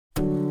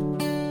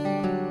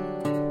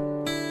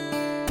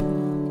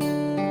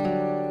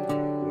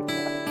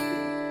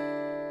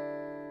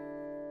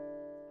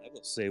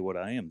say what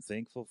I am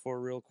thankful for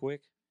real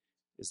quick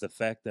is the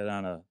fact that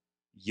on a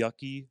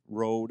yucky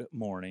road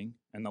morning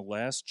and the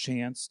last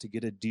chance to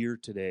get a deer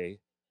today,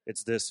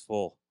 it's this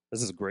full.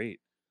 This is great.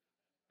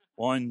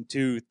 1,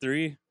 2,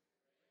 3.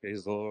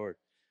 Praise the Lord.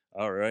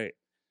 All right.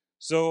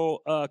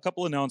 So a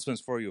couple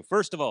announcements for you.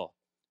 First of all,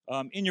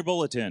 in your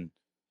bulletin,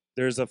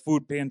 there's a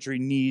food pantry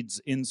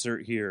needs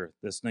insert here,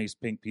 this nice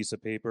pink piece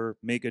of paper.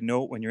 Make a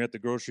note when you're at the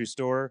grocery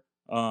store.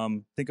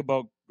 Think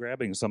about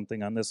grabbing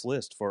something on this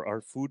list for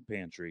our food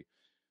pantry.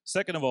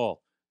 Second of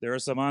all, there are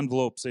some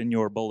envelopes in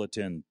your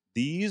bulletin.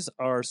 These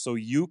are so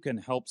you can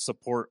help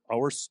support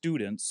our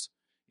students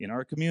in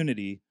our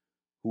community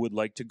who would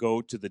like to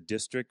go to the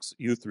district's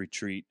youth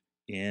retreat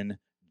in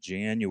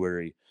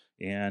January.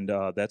 And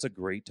that's a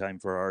great time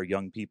for our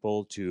young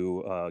people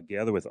to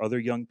gather with other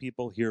young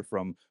people, hear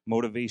from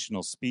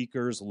motivational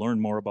speakers, learn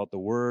more about the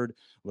Word,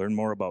 learn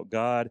more about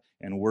God,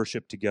 and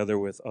worship together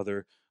with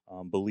other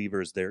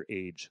believers their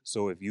age.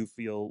 So if you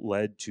feel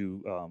led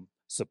to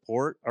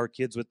support our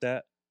kids with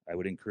that, I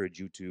would encourage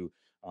you to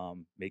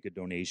make a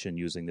donation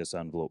using this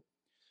envelope.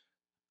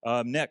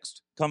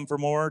 Next, come for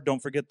more.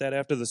 Don't forget that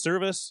after the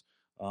service,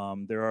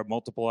 there are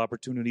multiple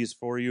opportunities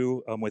for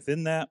you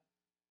within that.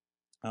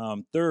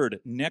 Third,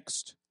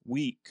 next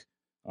week,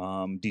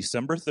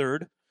 December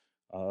 3rd,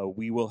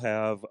 we will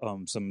have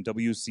some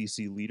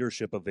WCC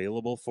leadership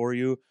available for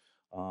you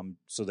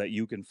so that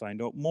you can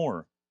find out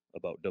more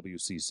about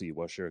WCC,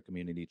 Waushara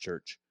Community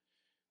Church.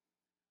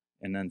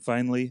 And then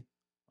finally,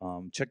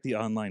 check the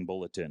online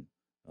bulletin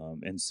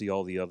and see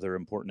all the other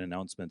important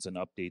announcements and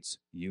updates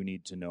you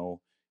need to know.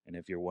 And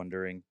if you're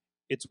wondering,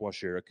 it's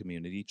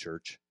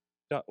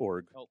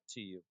wausharaCommunityChurch.org. Help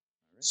to you.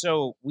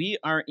 So we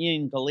are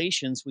in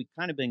Galatians. We've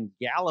kind of been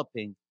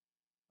galloping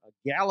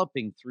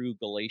through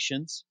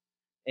Galatians,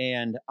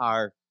 and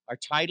our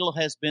title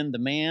has been The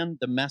Man,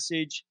 the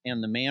Message,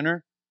 and the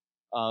Manner.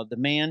 The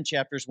Man,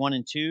 chapters 1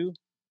 and 2,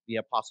 the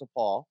Apostle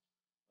Paul.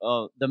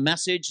 The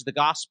Message, the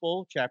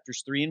Gospel,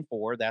 chapters 3 and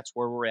 4, that's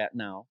where we're at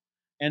now.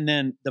 And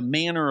then the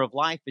Manner of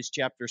Life is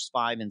chapters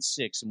 5 and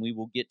 6, and we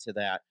will get to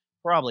that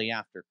probably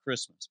after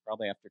Christmas.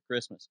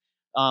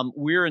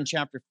 We're in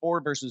chapter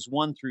 4, verses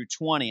 1 through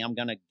 20. I'm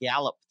going to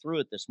gallop through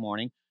it this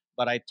morning,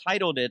 but I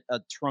titled it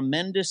A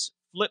Tremendous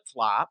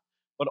Flip-Flop.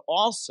 But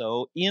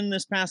also, in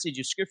this passage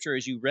of Scripture,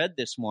 as you read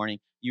this morning,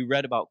 you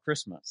read about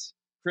Christmas.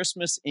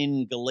 Christmas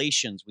in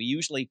Galatians. We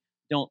usually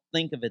don't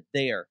think of it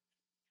there.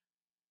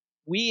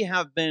 We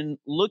have been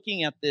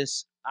looking at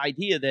this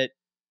idea that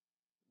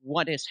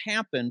what has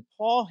happened,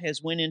 Paul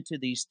has went into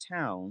these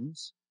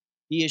towns.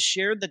 He has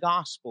shared the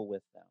gospel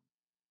with them.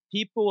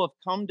 People have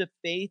come to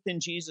faith in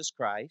Jesus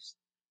Christ.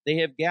 They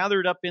have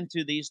gathered up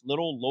into these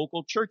little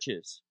local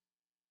churches.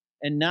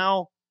 And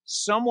now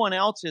someone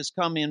else has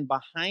come in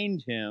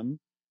behind him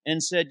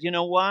and said, you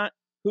know what?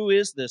 Who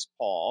is this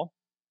Paul?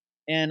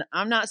 And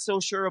I'm not so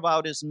sure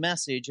about his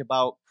message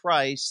about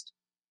Christ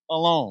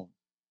alone.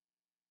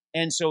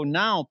 And so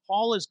now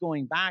Paul is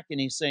going back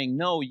and he's saying,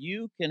 no,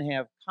 you can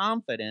have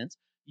confidence.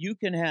 You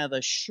can have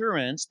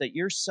assurance that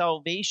your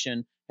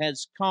salvation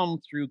has come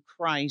through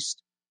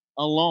Christ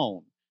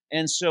alone.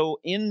 And so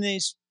in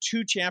these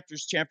two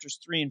chapters, chapters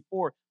 3 and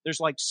 4, there's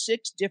like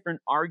 6 different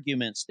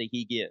arguments that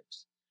he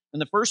gives.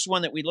 And the first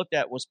one that we looked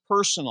at was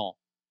personal.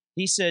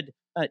 He said,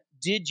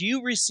 did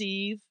you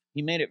receive?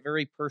 He made it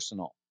very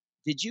personal.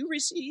 Did you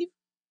receive?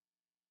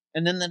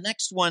 And then the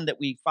next one that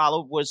we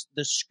followed was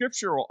the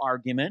scriptural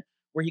argument,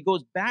 where he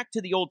goes back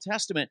to the Old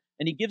Testament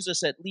and he gives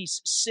us at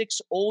least 6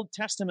 Old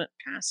Testament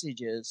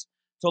passages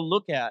to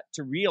look at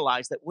to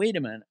realize that, wait a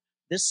minute,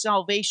 this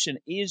salvation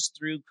is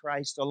through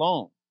Christ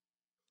alone.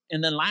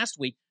 And then last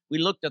week, we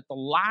looked at the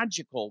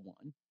logical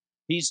one.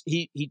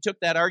 He took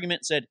that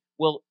argument and said,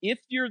 well, if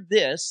you're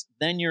this,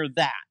 then you're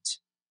that.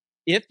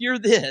 If you're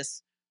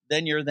this,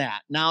 then you're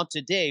that. Now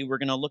today, we're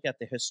going to look at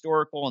the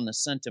historical and the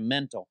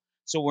sentimental.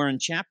 So we're in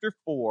chapter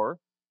 4,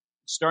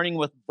 starting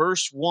with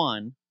verse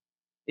 1.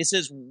 It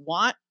says,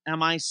 what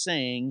am I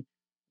saying?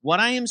 What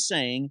I am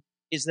saying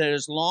is that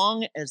as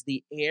long as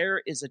the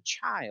heir is a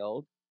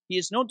child, he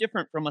is no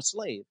different from a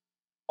slave.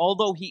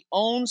 Although he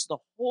owns the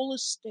whole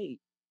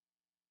estate,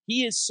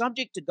 he is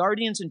subject to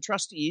guardians and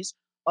trustees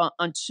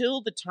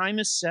until the time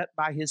is set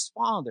by his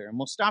father. And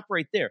we'll stop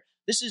right there.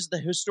 This is the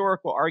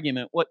historical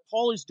argument. What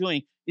Paul is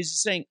doing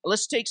is saying,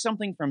 let's take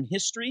something from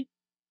history.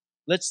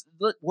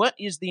 What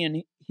is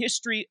the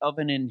history of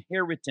an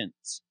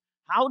inheritance?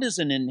 How does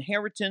an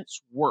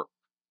inheritance work?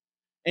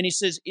 And he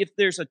says, if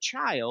there's a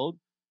child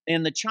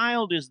and the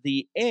child is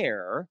the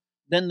heir,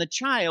 then the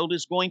child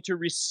is going to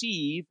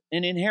receive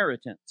an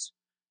inheritance.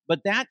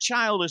 But that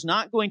child is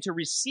not going to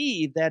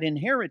receive that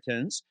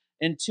inheritance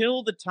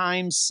until the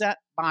time set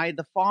by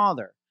the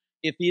father.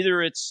 If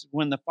either it's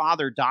when the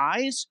father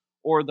dies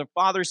or the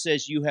father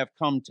says you have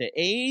come to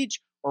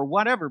age or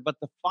whatever, but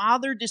the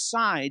father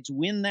decides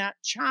when that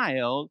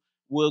child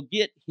will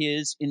get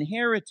his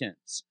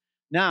inheritance.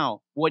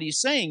 Now, what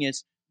he's saying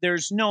is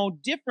there's no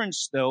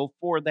difference, though,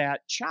 for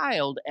that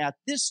child at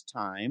this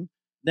time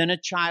than a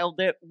child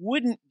that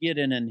wouldn't get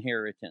an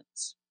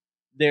inheritance.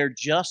 They're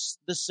just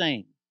the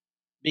same.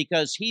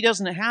 because he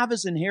doesn't have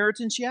his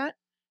inheritance yet,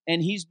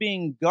 and he's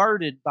being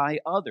guarded by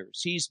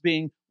others. He's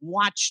being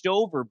watched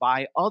over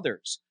by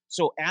others.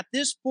 So at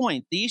this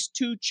point, these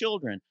two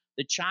children,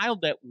 the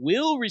child that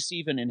will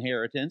receive an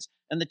inheritance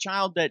and the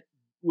child that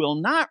will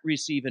not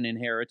receive an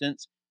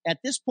inheritance, at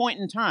this point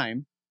in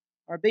time,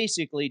 are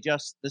basically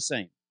just the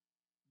same.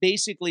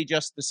 Basically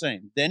just the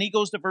same. Then he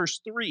goes to verse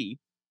 3,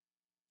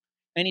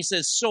 and he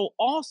says, so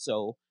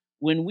also,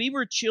 when we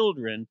were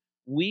children,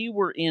 we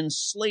were in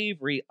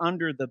slavery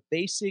under the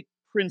basic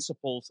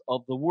principles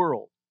of the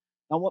world.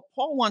 Now, what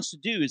Paul wants to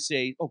do is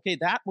say, okay,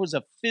 that was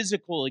a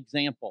physical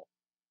example.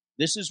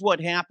 This is what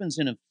happens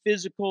in a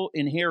physical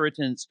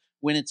inheritance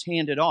when it's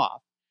handed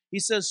off. He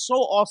says, so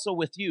also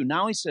with you.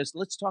 Now he says,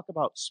 let's talk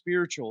about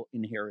spiritual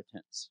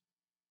inheritance.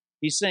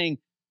 He's saying,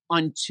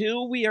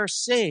 until we are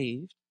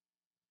saved,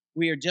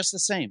 we are just the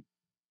same.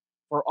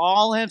 For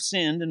all have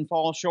sinned and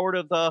fall short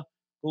of the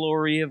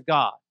glory of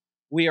God.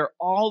 We are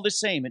all the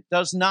same. It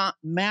does not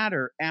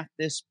matter at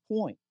this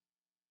point.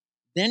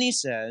 Then he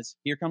says,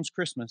 here comes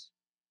Christmas.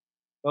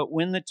 But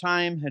when the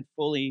time had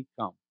fully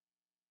come,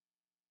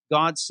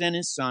 God sent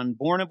his Son,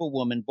 born of a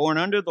woman, born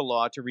under the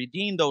law, to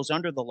redeem those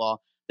under the law,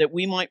 that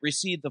we might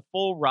receive the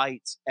full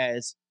rights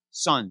as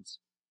sons.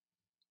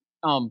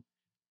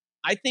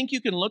 I think you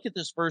can look at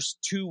this verse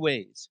two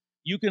ways.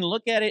 You can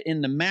look at it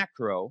in the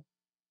macro,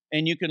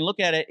 and you can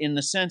look at it in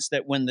the sense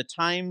that when the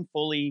time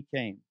fully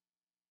came,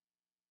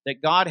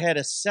 that God had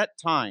a set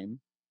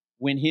time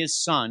when his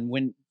Son,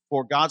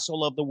 for God so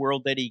loved the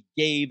world that he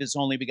gave his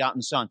only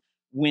begotten Son,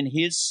 when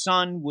his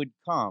Son would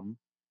come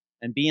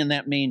and be in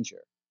that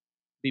manger,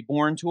 be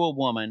born to a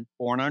woman,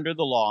 born under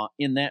the law,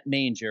 in that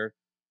manger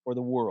for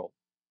the world.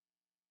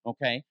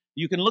 Okay?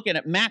 You can look at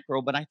it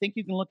macro, but I think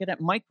you can look at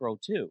it micro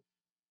too.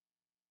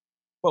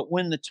 But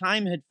when the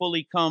time had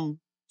fully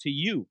come to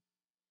you,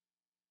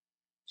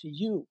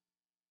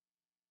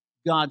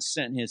 God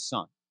sent his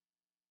Son.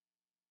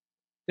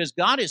 Because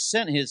God has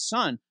sent his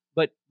Son,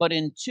 but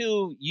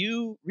until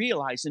you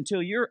realize,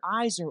 until your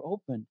eyes are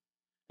opened,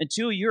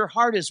 until your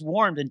heart is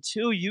warmed,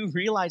 until you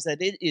realize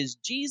that it is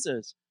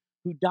Jesus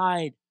who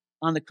died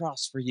on the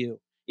cross for you.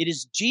 It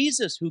is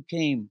Jesus who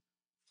came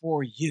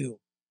for you.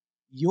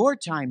 Your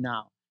time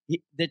now.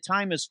 The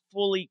time has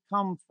fully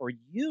come for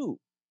you.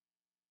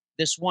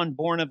 This one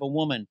born of a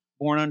woman,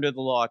 born under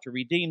the law, to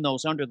redeem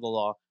those under the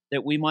law,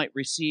 that we might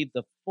receive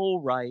the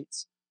full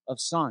rights of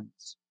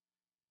sons.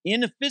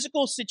 In a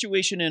physical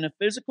situation, in a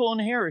physical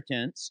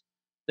inheritance,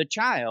 the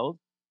child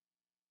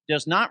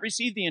does not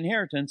receive the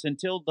inheritance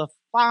until the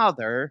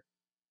father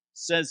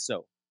says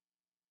so.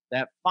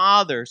 That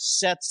father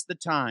sets the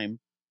time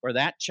for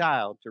that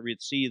child to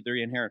receive their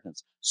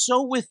inheritance.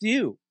 So with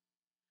you,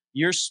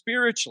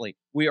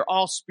 we are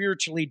all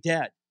spiritually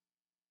dead.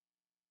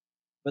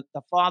 But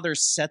the Father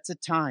sets a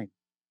time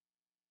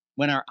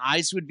when our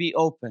eyes would be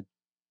open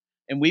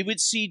and we would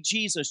see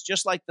Jesus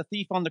just like the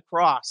thief on the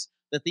cross.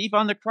 The thief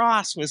on the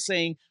cross was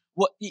saying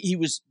what he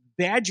was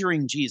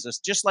badgering Jesus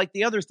just like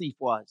the other thief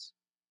was.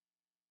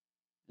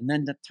 And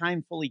then the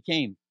time fully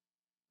came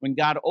when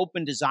God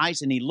opened his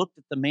eyes and he looked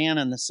at the man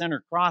on the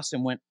center cross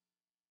and went,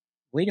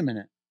 wait a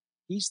minute,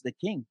 he's the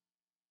king.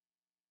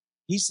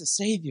 He's the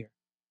Savior.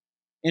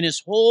 And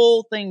his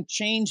whole thing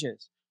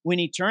changes when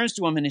he turns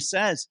to him and he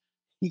says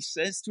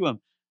to him,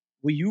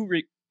 will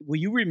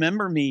you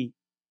remember me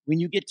when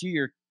you get to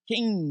your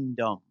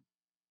kingdom?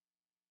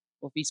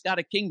 Well, if he's got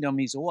a kingdom,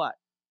 he's a what?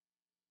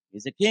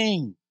 He's a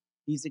king.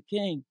 He's a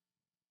king.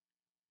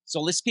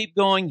 So let's keep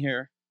going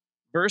here.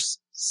 Verse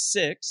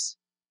 6,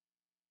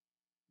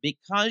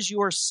 because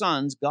you are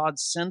sons, God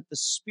sent the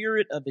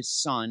Spirit of his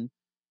Son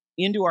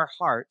into our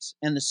hearts,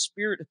 and the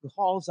Spirit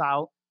calls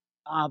out,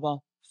 Abba,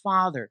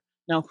 Father.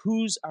 Now,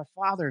 who's our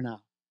Father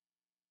now?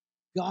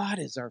 God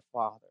is our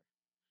Father.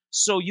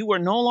 So you are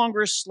no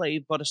longer a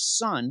slave, but a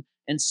son.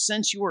 And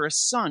since you are a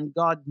son,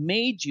 God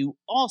made you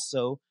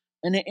also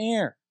an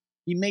heir.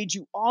 He made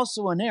you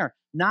also an heir.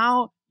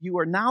 Now, you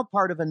are now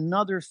part of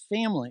another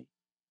family.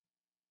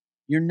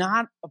 You're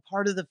not a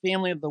part of the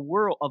family of the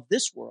world, of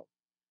this world.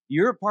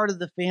 You're a part of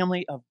the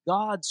family of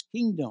God's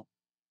kingdom.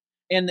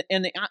 And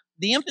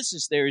the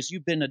emphasis there is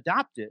you've been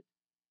adopted.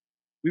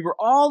 We were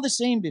all the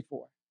same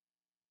before.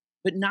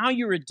 But now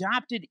you're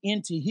adopted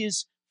into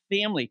his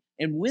family.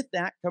 And with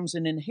that comes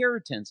an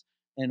inheritance.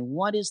 And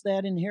what is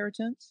that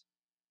inheritance?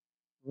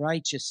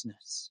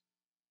 Righteousness.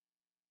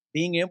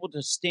 Being able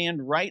to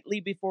stand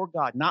rightly before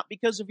God, not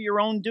because of your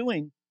own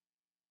doing,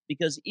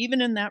 because even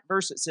in that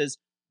verse it says,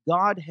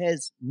 God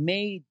has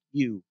made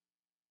you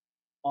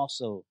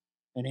also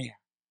an heir.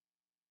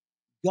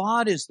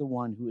 God is the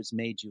one who has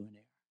made you an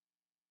heir.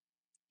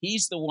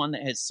 He's the one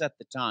that has set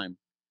the time.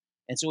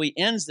 And so he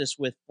ends this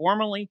with,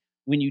 formerly,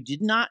 when you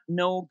did not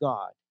know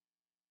God,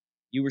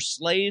 you were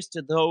slaves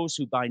to those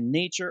who by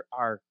nature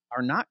are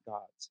not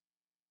God's.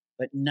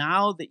 But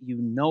now that you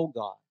know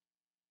God,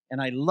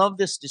 and I love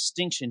this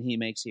distinction he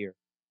makes here,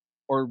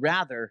 or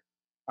rather,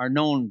 are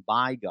known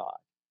by God.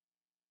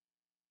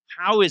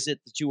 How is it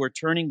that you are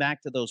turning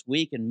back to those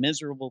weak and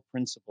miserable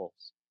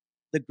principles?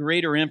 The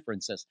greater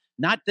inference says,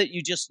 not that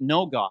you just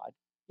know God,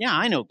 Yeah,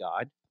 I know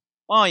God.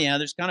 Oh, yeah,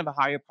 there's kind of a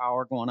higher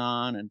power going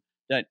on. And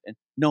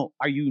no,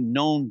 are you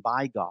known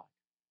by God?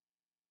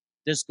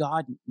 Does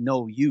God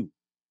know you?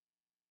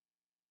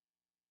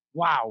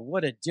 Wow,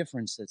 what a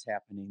difference that's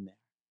happening there.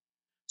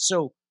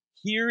 So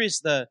here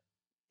is the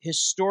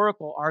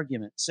historical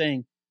argument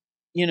saying,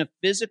 in a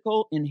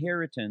physical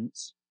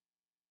inheritance,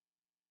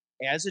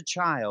 as a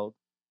child,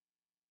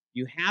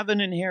 you have an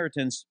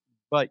inheritance,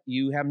 but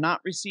you have not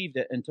received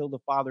it until the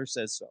Father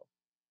says so.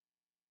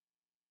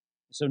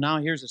 So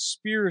now here's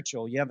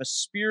you have a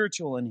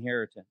spiritual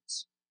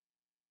inheritance.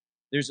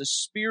 There's a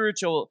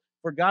spiritual,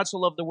 for God so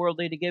loved the world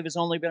that he gave his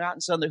only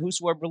begotten Son, that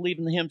whosoever believe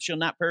in him shall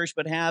not perish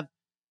but have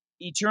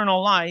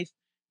eternal life.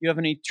 You have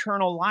an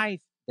eternal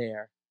life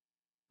there,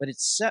 but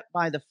it's set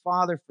by the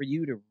Father for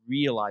you to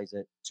realize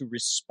it, to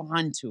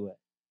respond to it,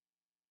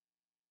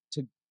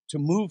 to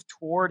move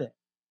toward it,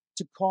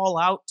 to call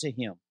out to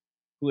him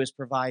who has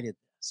provided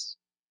this.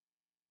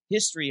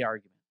 History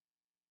argument.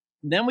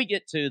 And then we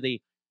get to the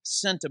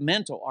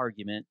sentimental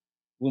argument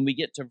when we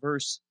get to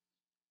verse.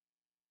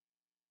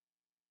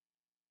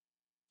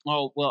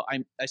 Oh, well,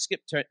 I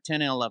skipped 10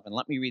 and 11.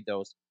 Let me read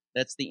those.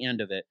 That's the end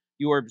of it.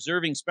 You are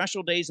observing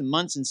special days and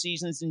months and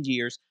seasons and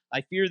years.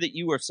 I fear that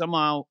you have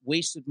somehow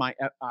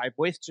I've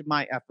wasted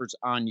my efforts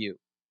on you.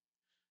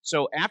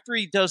 So after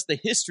he does the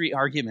history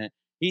argument,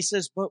 he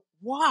says, but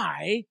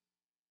why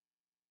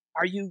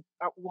are you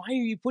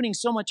putting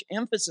so much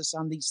emphasis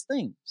on these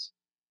things?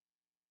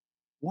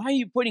 Why are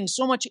you putting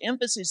so much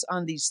emphasis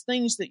on these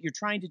things that you're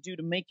trying to do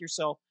to make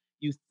yourself,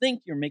 you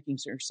think you're making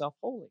yourself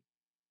holy?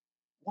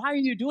 Why are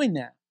you doing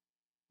that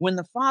when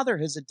the Father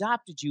has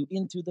adopted you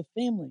into the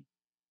family?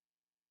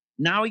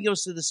 Now he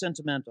goes to the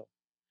sentimental.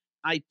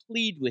 I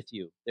plead with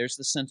you. There's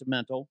the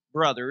sentimental.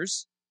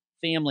 Brothers,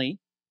 family,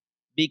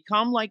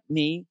 become like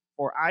me,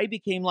 for I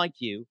became like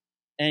you,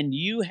 and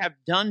you have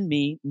done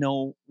me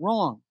no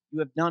wrong. You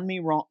have done me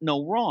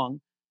no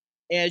wrong.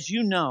 As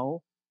you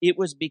know, it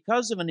was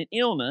because of an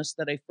illness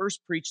that I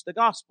first preached the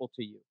gospel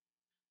to you.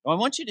 Now, I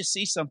want you to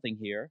see something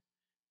here.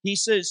 He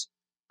says,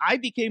 I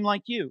became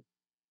like you.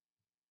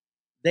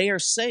 They are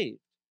saved.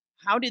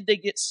 How did they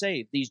get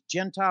saved? These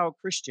Gentile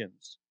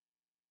Christians.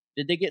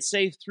 Did they get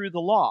saved through the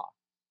law?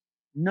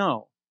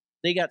 No.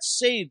 They got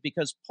saved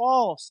because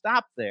Paul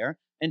stopped there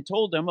and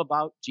told them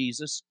about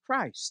Jesus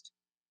Christ.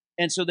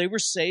 And so they were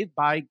saved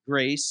by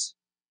grace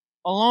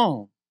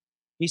alone.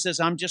 He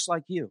says, I'm just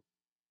like you.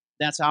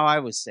 That's how I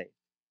was saved.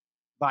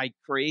 By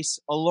grace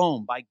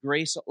alone, by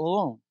grace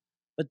alone.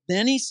 But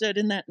then he said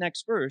in that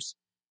next verse,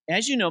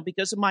 as you know,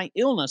 because of my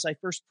illness, I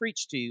first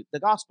preached to you the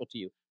gospel to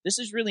you. This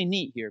is really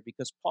neat here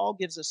because Paul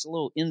gives us a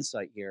little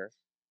insight here.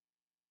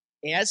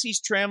 As he's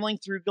traveling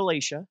through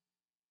Galatia,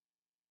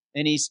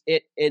 and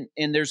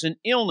there's an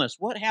illness.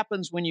 What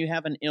happens when you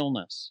have an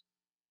illness?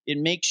 It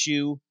makes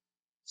you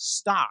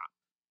stop,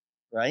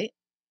 right?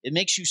 It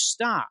makes you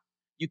stop.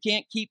 You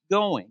can't keep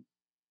going.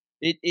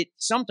 It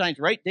sometimes,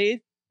 right,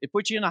 Dave? It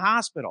puts you in a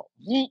hospital,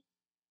 and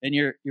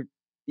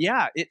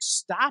it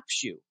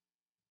stops you.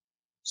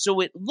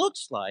 So it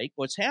looks like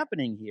what's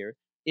happening here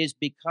is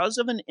because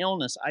of an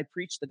illness, I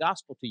preached the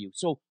gospel to you.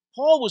 So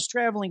Paul was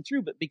traveling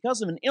through, but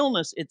because of an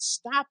illness, it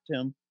stopped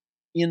him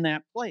in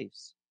that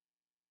place.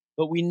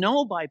 But we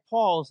know by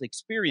Paul's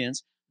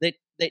experience that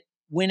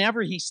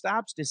whenever he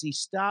stops, does he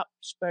stop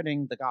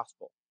spreading the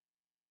gospel?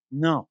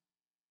 No.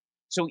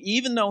 So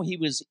even though he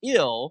was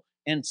ill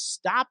and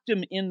stopped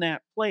him in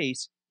that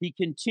place, he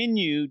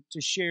continued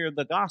to share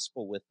the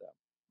gospel with them.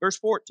 Verse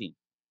 14.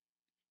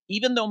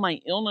 Even though my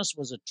illness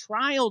was a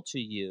trial to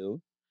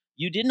you,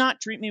 you did not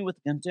treat me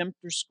with contempt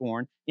or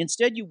scorn.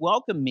 Instead, you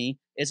welcomed me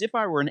as if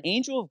I were an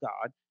angel of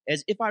God,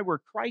 as if I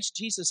were Christ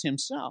Jesus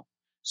himself.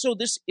 So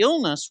this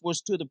illness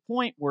was to the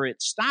point where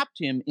it stopped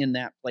him in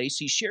that place.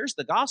 He shares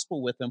the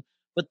gospel with them,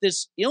 but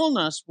this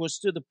illness was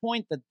to the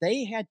point that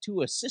they had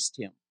to assist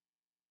him.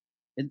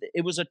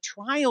 It was a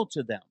trial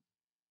to them.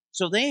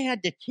 So they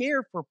had to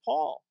care for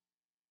Paul.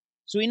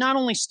 So he not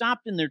only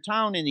stopped in their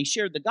town and he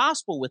shared the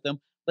gospel with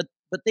them,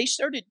 but they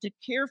started to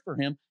care for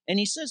him. And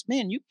he says,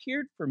 man, you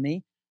cared for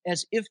me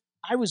as if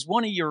I was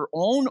one of your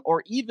own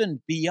or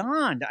even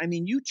beyond. I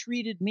mean, you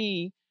treated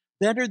me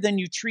better than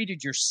you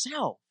treated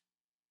yourself.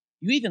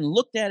 You even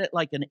looked at it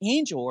like an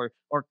angel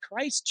or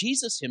Christ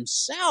Jesus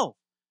himself.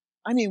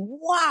 I mean,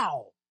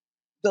 wow.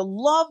 The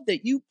love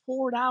that you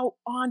poured out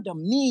onto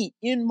me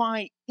in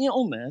my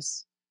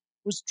illness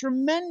was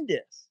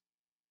tremendous.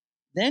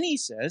 Then he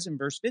says in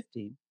verse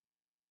 15,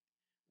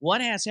 what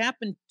has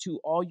happened to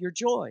all your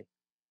joy?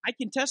 I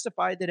can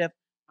testify that if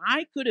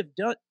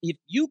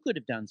you could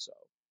have done so,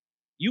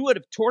 you would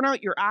have torn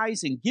out your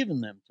eyes and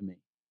given them to me.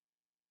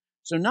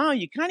 So now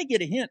you kind of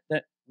get a hint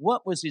that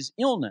what was his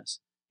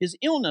illness? His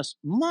illness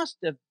must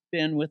have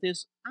been with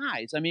his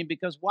eyes. I mean,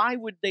 because why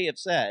would they have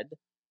said,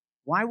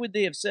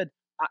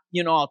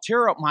 I'll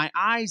tear out my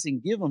eyes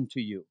and give them to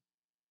you?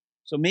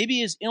 So maybe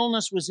his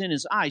illness was in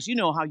his eyes. You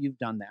know how you've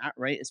done that,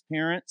 right? As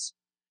parents,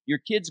 your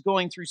kid's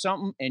going through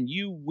something and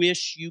you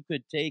wish you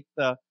could take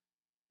the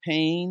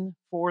pain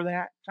for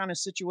that kind of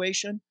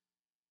situation.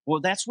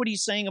 Well, that's what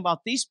he's saying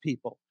about these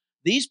people.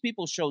 These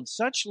people showed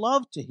such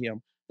love to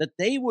him that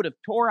they would have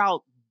tore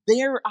out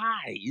their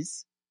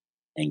eyes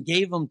and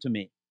gave them to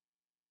me.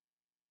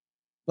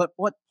 But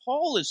what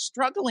Paul is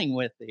struggling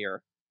with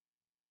here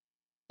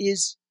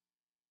is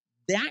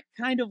that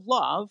kind of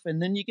love.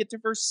 And then you get to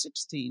verse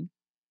 16.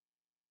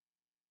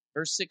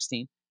 Verse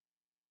 16.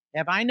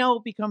 Have I now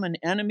become an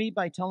enemy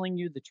by telling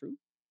you the truth?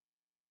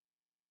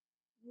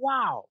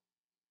 Wow.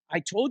 I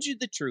told you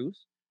the truth.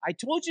 I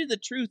told you the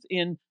truth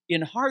in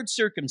hard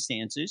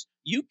circumstances.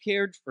 You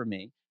cared for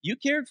me. You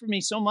cared for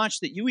me so much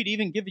that you would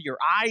even give your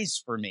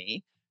eyes for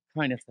me,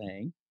 kind of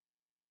thing.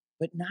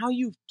 But now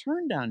you've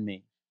turned on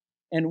me.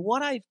 And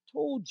what I've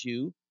told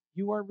you,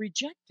 you are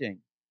rejecting.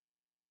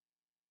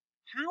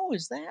 How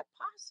is that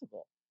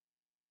possible?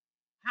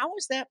 How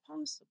is that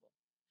possible?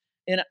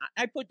 And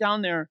I put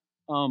down there,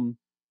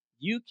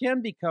 you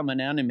can become an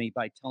enemy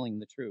by telling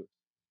the truth.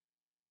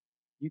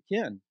 You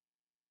can.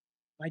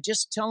 By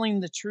just telling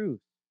the truth,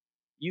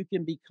 you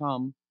can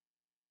become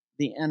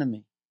the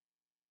enemy.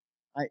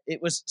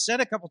 It was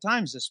said a couple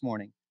times this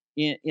morning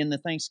in the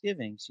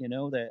Thanksgivings,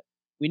 that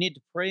we need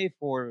to pray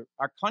for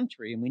our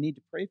country and we need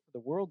to pray for the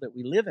world that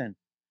we live in.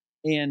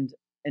 And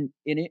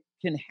it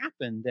can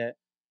happen that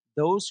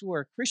those who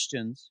are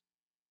Christians,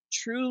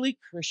 truly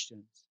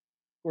Christians,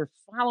 who are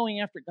following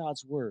after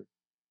God's word,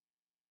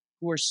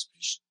 who are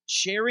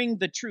sharing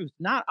the truth,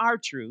 not our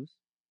truth,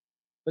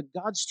 but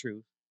God's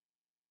truth,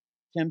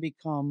 can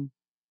become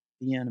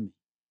the enemy.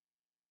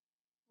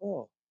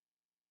 Oh,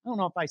 I don't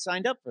know if I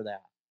signed up for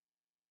that.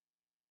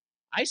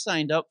 I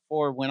signed up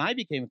for, when I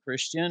became a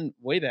Christian,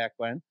 way back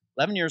when,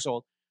 11 years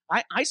old,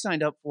 I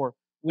signed up for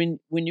when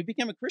you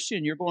became a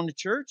Christian, you're going to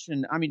church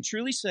and,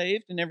 truly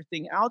saved and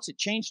everything else. It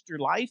changed your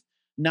life.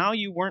 Now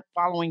you weren't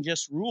following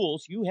just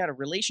rules. You had a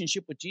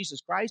relationship with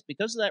Jesus Christ.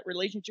 Because of that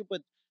relationship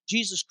with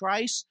Jesus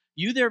Christ,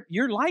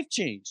 your life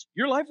changed.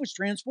 Your life was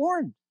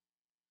transformed.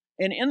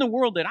 And in the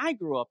world that I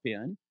grew up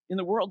in,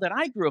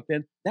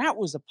 that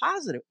was a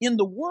positive. In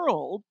the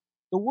world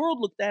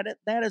looked at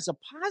that as a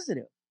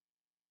positive.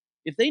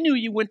 If they knew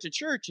you went to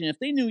church and if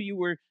they knew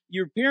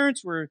your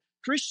parents were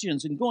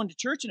Christians and going to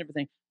church and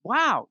everything,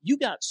 wow, you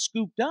got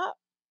scooped up.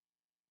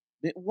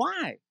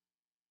 Why?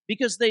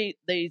 Because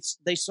they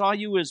saw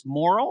you as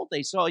moral.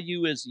 They saw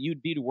you as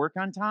you'd be to work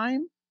on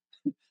time.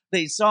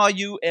 They saw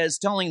you as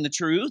telling the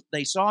truth.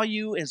 They saw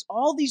you as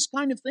all these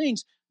kind of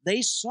things.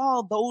 They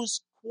saw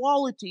those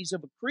qualities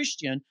of a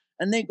Christian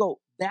and they go,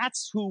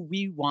 that's who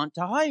we want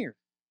to hire.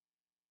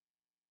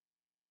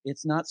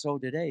 It's not so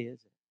today,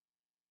 is it?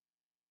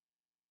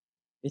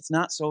 It's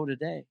not so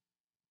today.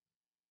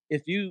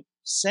 If you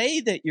say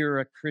that you're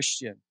a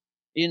Christian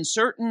in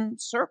certain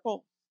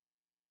circles,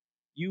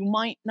 you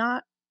might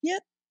not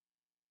get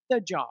the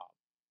job.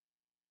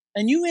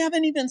 And you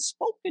haven't even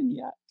spoken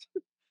yet.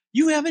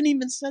 You haven't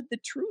even said the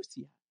truth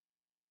yet.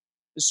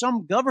 There's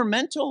some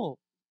governmental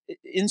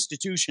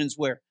institutions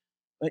where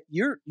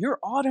you're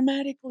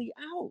automatically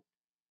out.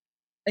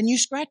 And you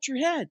scratch your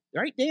head,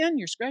 right, Dan?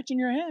 You're scratching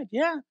your head.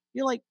 Yeah.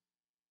 You're like,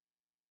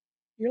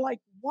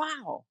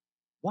 wow.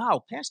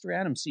 Wow, Pastor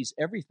Adam sees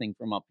everything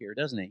from up here,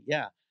 doesn't he?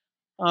 Yeah.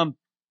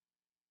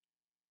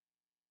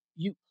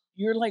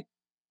 You're like,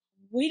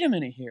 wait a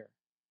minute here.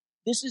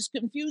 This is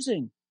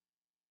confusing.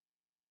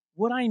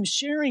 What I'm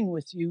sharing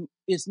with you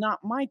is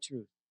not my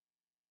truth.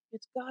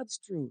 It's God's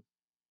truth.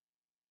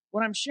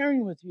 What I'm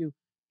sharing with you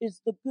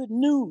is the good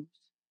news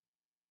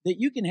that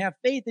you can have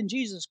faith in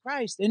Jesus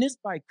Christ, and it's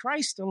by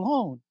Christ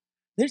alone.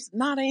 There's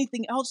not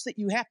anything else that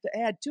you have to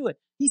add to it.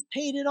 He's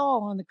paid it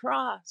all on the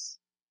cross.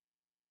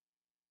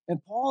 And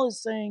Paul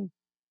is saying,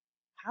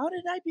 how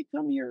did I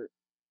become your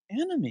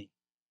enemy?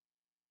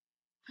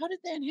 How did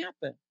that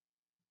happen?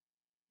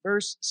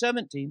 Verse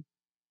 17,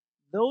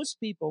 those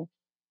people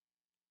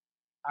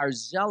are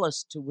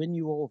zealous to win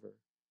you over,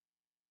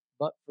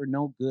 but for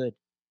no good.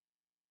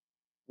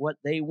 What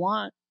they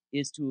want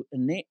is to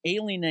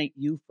alienate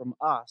you from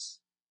us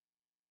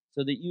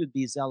so that you would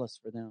be zealous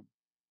for them.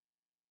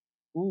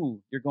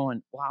 Ooh, you're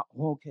going, wow,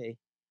 okay,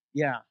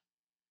 yeah.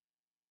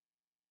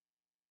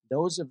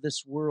 Those of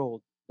this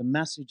world, the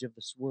message of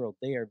this world,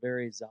 they are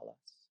very zealous.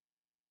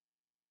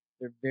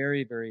 They're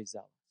very, very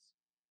zealous.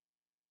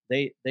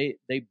 They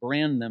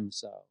brand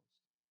themselves.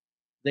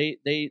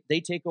 They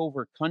take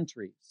over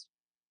countries.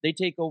 They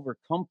take over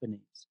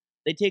companies.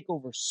 They take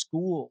over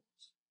schools.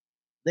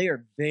 They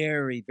are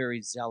very,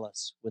 very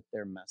zealous with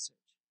their message.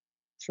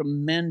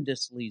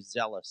 Tremendously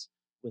zealous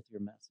with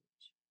your message.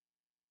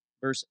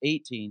 Verse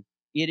 18,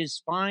 it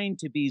is fine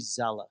to be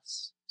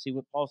zealous. See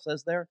what Paul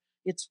says there?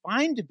 It's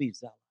fine to be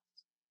zealous,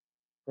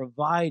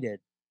 provided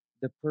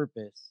the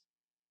purpose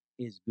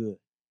is good.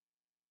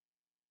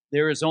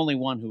 There is only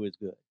one who is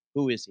good.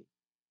 Who is he?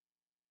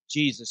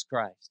 Jesus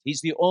Christ.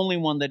 He's the only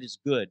one that is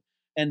good.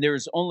 And there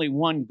is only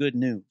one good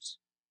news,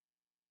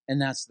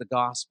 and that's the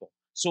gospel.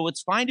 So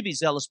it's fine to be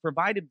zealous,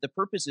 provided the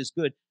purpose is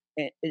good,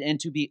 and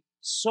to be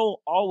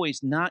so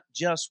always, not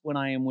just when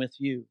I am with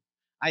you.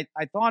 I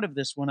thought of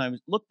this when I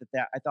looked at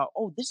that. I thought,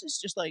 oh, this is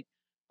just like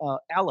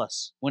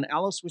Ellis. When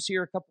Ellis was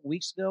here a couple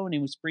weeks ago and he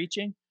was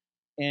preaching,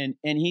 And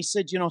he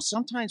said,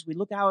 sometimes we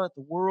look out at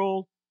the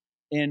world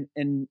and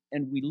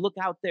we look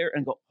out there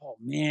and go, oh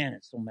man,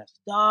 it's so messed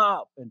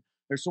up, and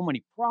there's so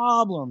many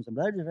problems, and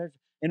blah, blah, blah,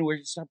 and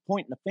we start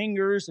pointing the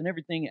fingers and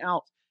everything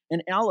else.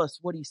 And Ellis,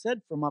 what he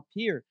said from up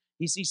here,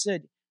 he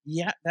said,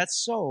 yeah, that's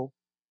so,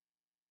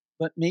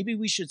 but maybe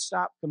we should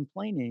stop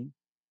complaining,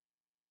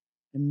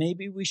 and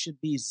maybe we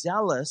should be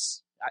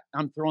zealous.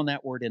 I'm throwing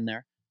that word in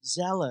there,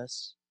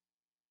 zealous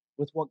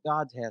with what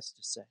God has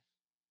to say.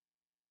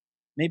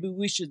 Maybe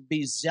we should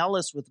be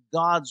zealous with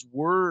God's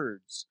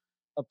words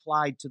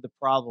applied to the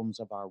problems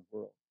of our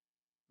world.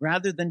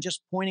 Rather than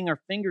just pointing our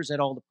fingers at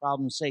all the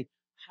problems, say,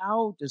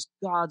 how does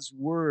God's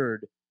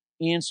word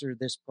answer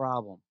this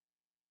problem?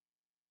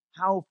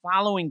 How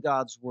following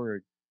God's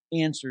word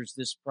answers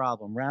this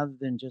problem, rather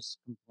than just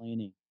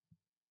complaining.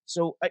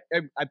 So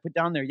I put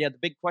down there, the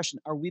big question,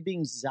 are we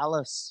being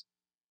zealous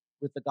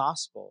with the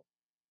gospel?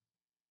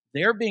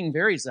 They're being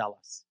very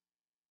zealous.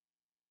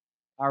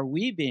 Are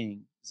we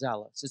being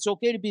zealous? It's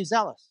okay to be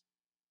zealous.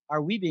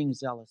 Are we being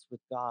zealous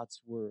with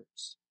God's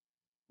words?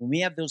 When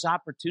we have those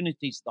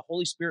opportunities, the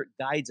Holy Spirit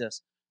guides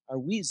us. Are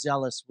we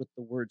zealous with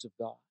the words of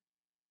God?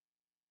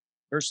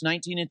 Verse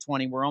 19 and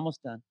 20, we're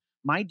almost done.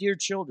 My dear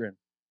children,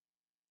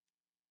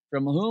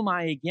 from whom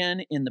I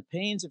again in the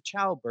pains of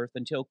childbirth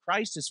until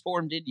Christ is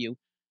formed in you,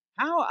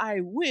 how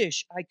I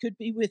wish I could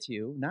be with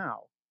you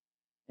now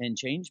and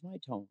change my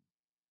tone.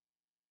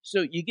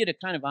 So you get a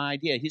kind of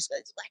idea. He's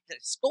like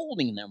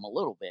scolding them a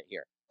little bit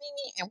here.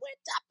 And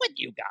what's up with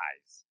you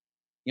guys?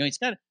 He's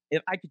kind of,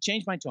 if I could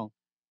change my tone,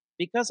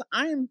 because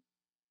I'm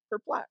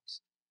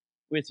perplexed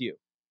with you.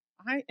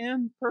 I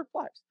am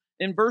perplexed.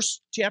 In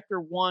chapter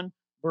 1,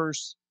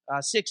 verse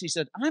 6, he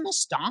said, I'm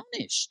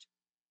astonished.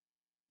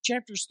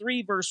 Chapters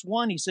 3, verse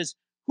 1, he says,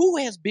 who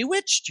has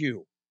bewitched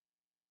you?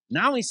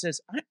 Now he says,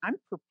 I'm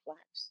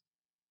perplexed.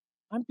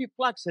 I'm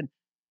perplexed.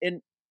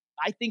 And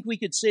I think we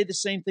could say the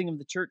same thing of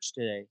the church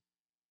today.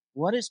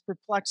 What is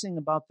perplexing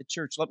about the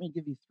church? Let me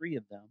give you 3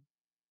 of them.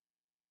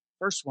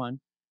 First one,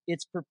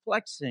 it's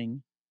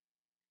perplexing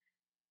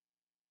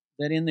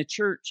that in the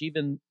church,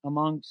 even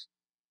amongst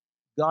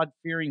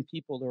God-fearing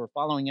people that are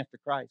following after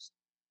Christ,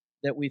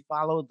 that we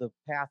follow the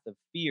path of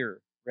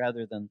fear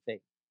rather than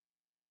faith.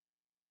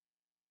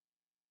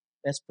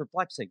 That's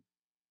perplexing.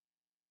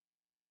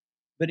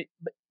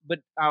 But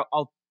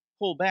I'll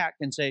pull back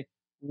and say,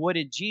 what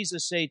did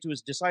Jesus say to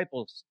his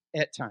disciples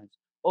at times?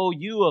 Oh,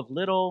 you of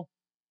little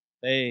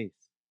faith.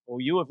 Oh,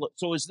 you of little.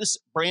 So is this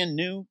brand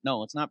new?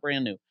 No, it's not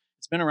brand new.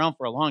 It's been around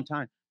for a long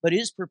time. But it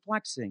is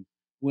perplexing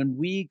when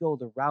we go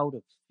the route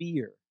of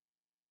fear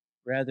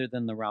rather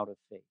than the route of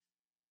faith.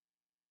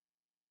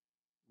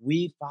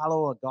 We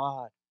follow a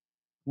God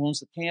who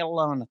owns the cattle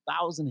on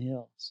 1,000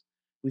 hills.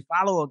 We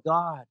follow a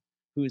God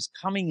who is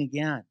coming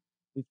again.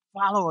 We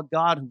follow a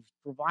God who's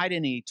providing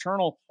an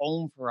eternal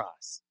home for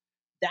us.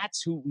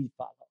 That's who we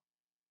follow.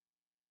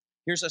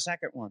 Here's a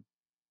second one.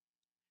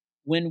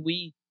 When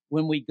we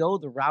go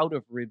the route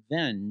of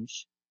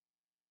revenge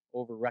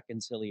over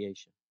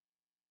reconciliation,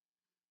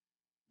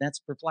 that's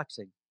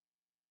perplexing.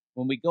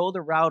 When we go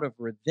the route of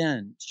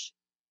revenge,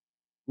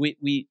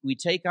 we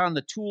take on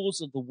the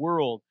tools of the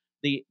world,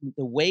 the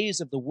ways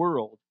of the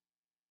world,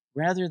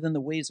 rather than the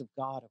ways of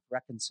God of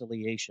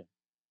reconciliation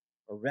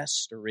or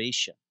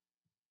restoration.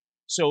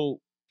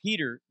 So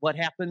Peter, what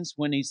happens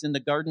when he's in the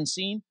garden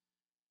scene?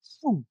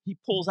 Boom, he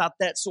pulls out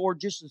that sword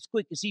just as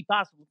quick as he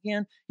possibly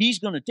can. He's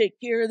going to take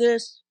care of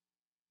this.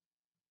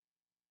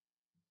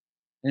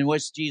 And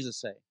what's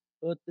Jesus say?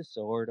 Put the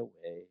sword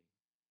away.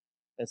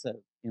 That's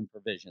an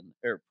improvisation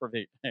or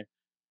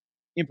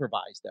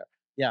improvised there.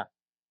 Yeah,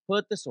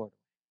 put the sword away.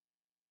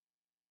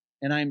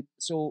 And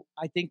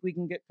I think we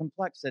can get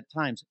complex at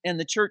times. And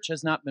the church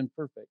has not been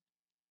perfect.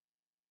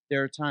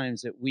 There are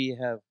times that we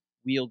have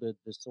wielded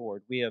the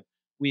sword. We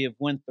have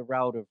went the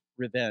route of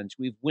revenge.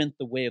 We've went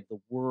the way of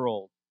the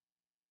world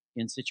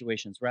in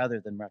situations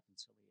rather than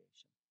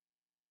reconciliation.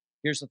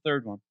 Here's the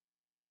third one.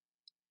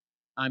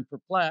 I'm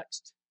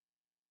perplexed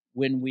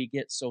when we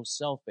get so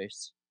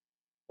selfish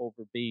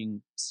over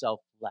being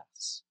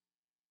selfless.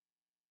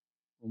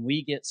 When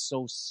we get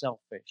so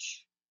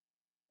selfish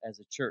as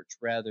a church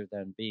rather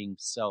than being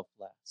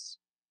selfless.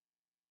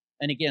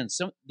 And again,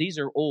 these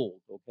are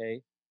old,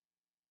 okay?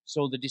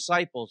 So the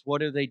disciples,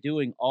 what are they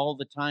doing all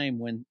the time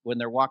when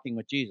they're walking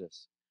with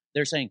Jesus?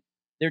 They're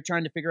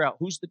trying to figure out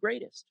who's the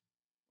greatest.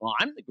 Well,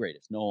 I'm the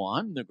greatest. No,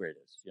 I'm the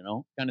greatest,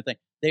 kind of thing.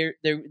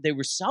 They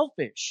were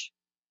selfish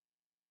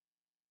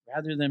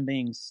rather than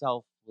being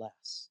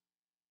selfless.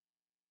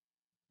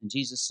 And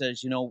Jesus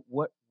says,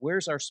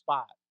 where's our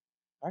spot?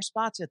 Our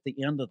spot's at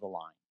the end of the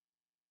line.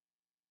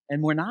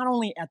 And we're not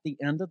only at the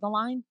end of the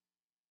line,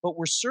 but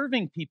we're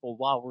serving people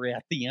while we're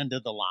at the end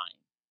of the line.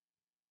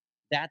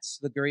 That's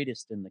the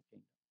greatest in the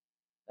kingdom.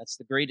 That's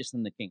the greatest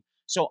in the kingdom.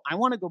 So I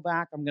want to go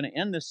back. I'm going to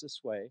end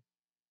this way.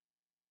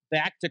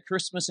 Back to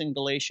Christmas in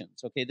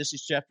Galatians. Okay, this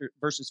is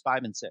verses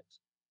 5 and 6.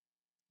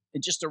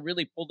 And just to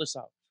really pull this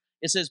out.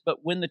 It says, but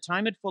when the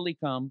time had fully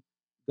come,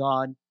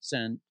 God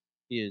sent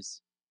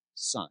his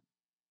son.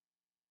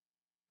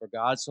 For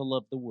God so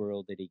loved the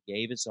world that he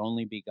gave his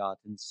only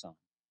begotten Son.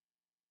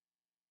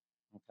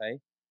 Okay?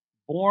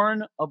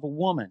 Born of a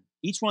woman.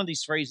 Each one of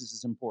these phrases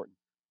is important.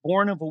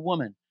 Born of a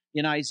woman.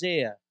 In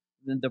Isaiah,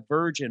 the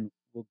virgin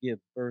will give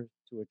birth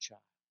to a child.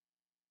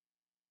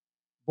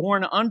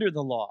 Born under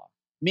the law,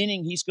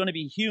 meaning he's going to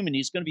be human.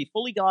 He's going to be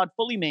fully God,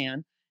 fully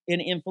man. And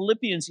in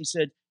Philippians, he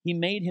said, he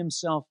made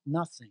himself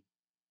nothing.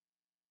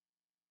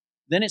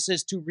 Then it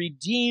says to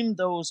redeem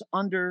those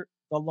under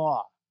the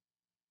law.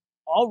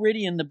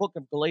 Already in the book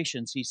of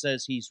Galatians, he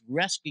says he's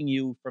rescuing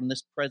you from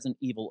this present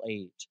evil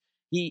age.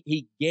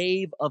 He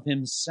gave of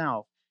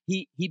himself.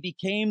 He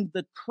became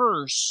the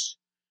curse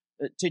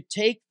to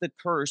take the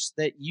curse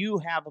that you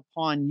have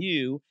upon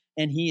you,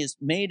 and he has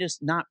made us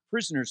not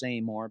prisoners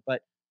anymore,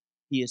 but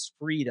he has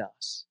freed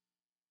us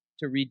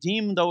to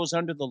redeem those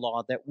under the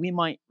law that we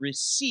might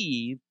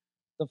receive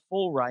the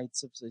full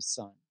rights of his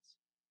sons.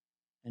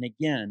 And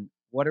again,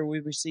 what are we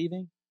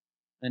receiving?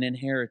 An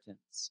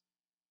inheritance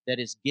that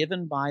is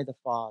given by the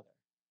Father.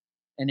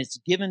 And it's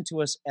given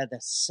to us at a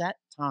set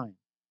time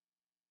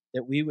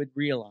that we would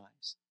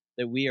realize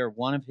that we are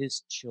one of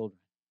his children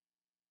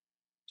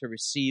to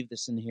receive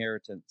this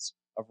inheritance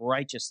of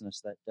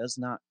righteousness that does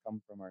not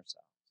come from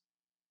ourselves.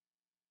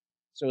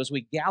 So as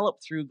we gallop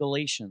through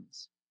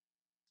Galatians,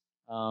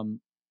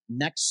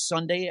 next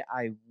Sunday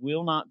I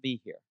will not be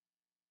here.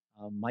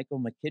 Michael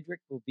McKidrick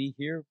will be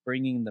here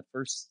bringing the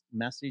first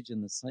message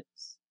in the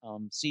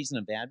season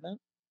of Advent.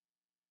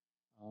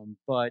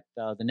 But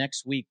the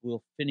next week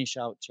we'll finish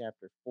out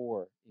chapter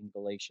 4 in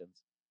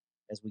Galatians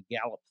as we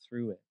gallop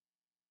through it.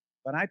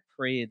 But I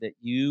pray that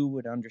you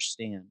would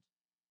understand,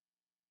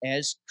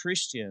 as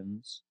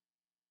Christians,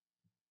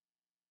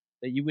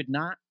 that you would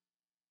not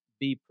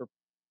be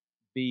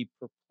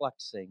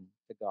perplexing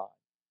to God.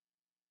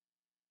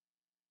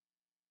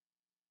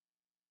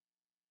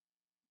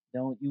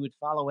 No, you would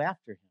follow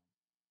after him.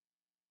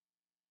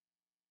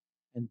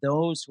 And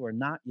those who are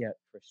not yet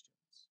Christians,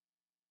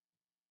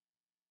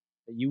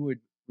 that you would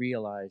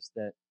realize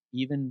that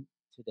even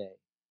today,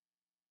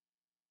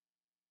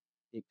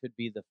 it could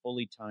be the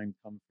fully time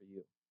come for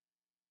you,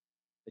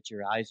 that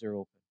your eyes are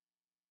open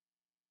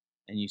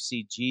and you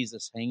see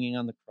Jesus hanging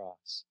on the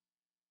cross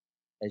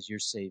as your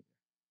Savior.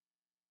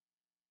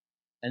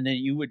 And then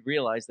you would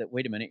realize that,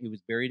 wait a minute, he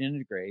was buried in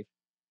a grave,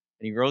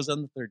 and he rose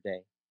on the third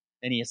day,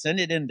 and he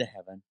ascended into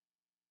heaven,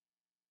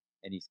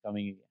 and he's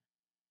coming again.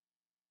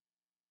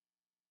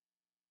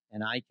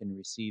 And I can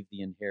receive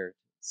the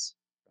inheritance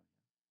from him.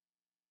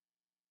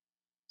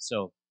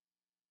 So,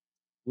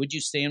 would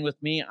you stand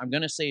with me? I'm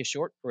going to say a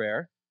short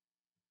prayer,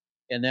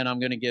 and then I'm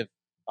going to give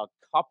a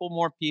couple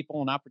more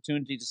people an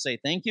opportunity to say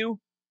thank you,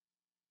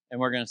 and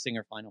we're going to sing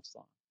our final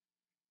song.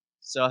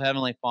 So,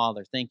 Heavenly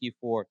Father, thank you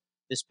for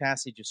this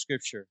passage of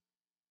Scripture.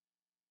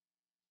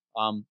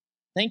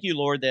 Thank you,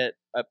 Lord, that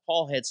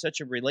Paul had such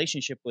a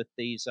relationship with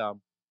these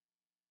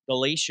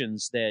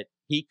Galatians that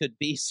he could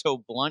be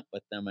so blunt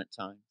with them at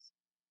times.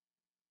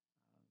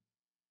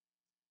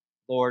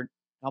 Lord,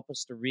 help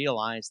us to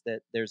realize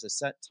that there's a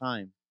set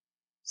time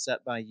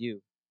set by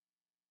you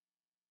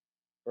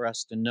for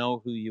us to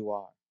know who you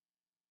are,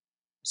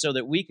 so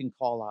that we can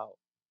call out,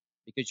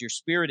 because your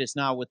Spirit is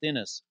now within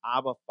us.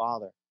 Abba,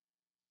 Father,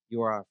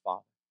 you are our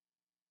Father.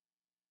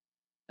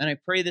 And I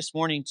pray this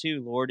morning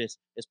too, Lord, as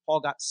Paul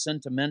got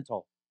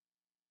sentimental,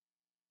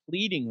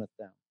 pleading with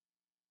them.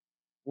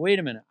 Wait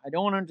a minute, I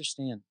don't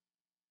understand.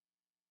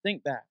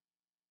 Think back.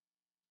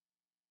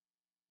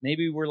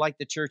 Maybe we're like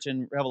the church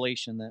in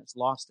Revelation that's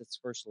lost its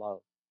first love.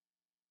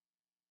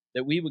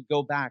 That we would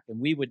go back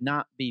and we would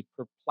not be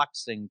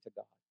perplexing to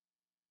God.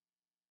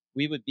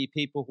 We would be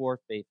people who are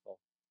faithful.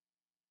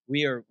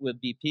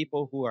 Would be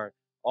people who are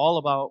all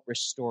about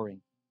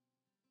restoring.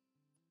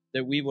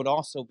 That we would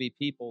also be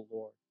people,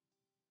 Lord.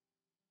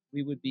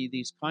 We would be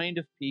these kind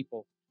of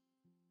people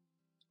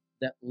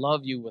that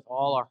love you with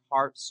all our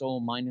heart, soul,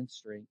 mind, and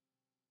strength.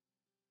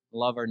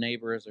 Love our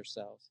neighbor as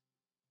ourselves.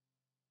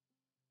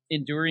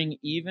 Enduring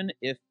even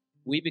if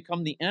we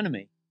become the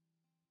enemy.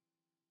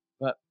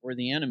 But we're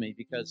the enemy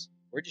because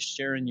we're just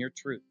sharing your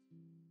truth.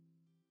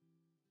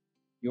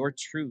 Your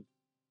truth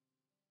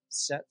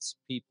sets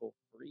people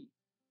free.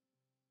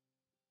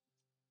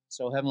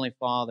 So, Heavenly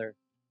Father,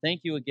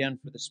 thank you again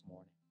for this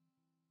morning.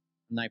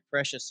 In thy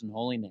precious and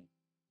holy name.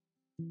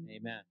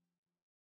 Amen.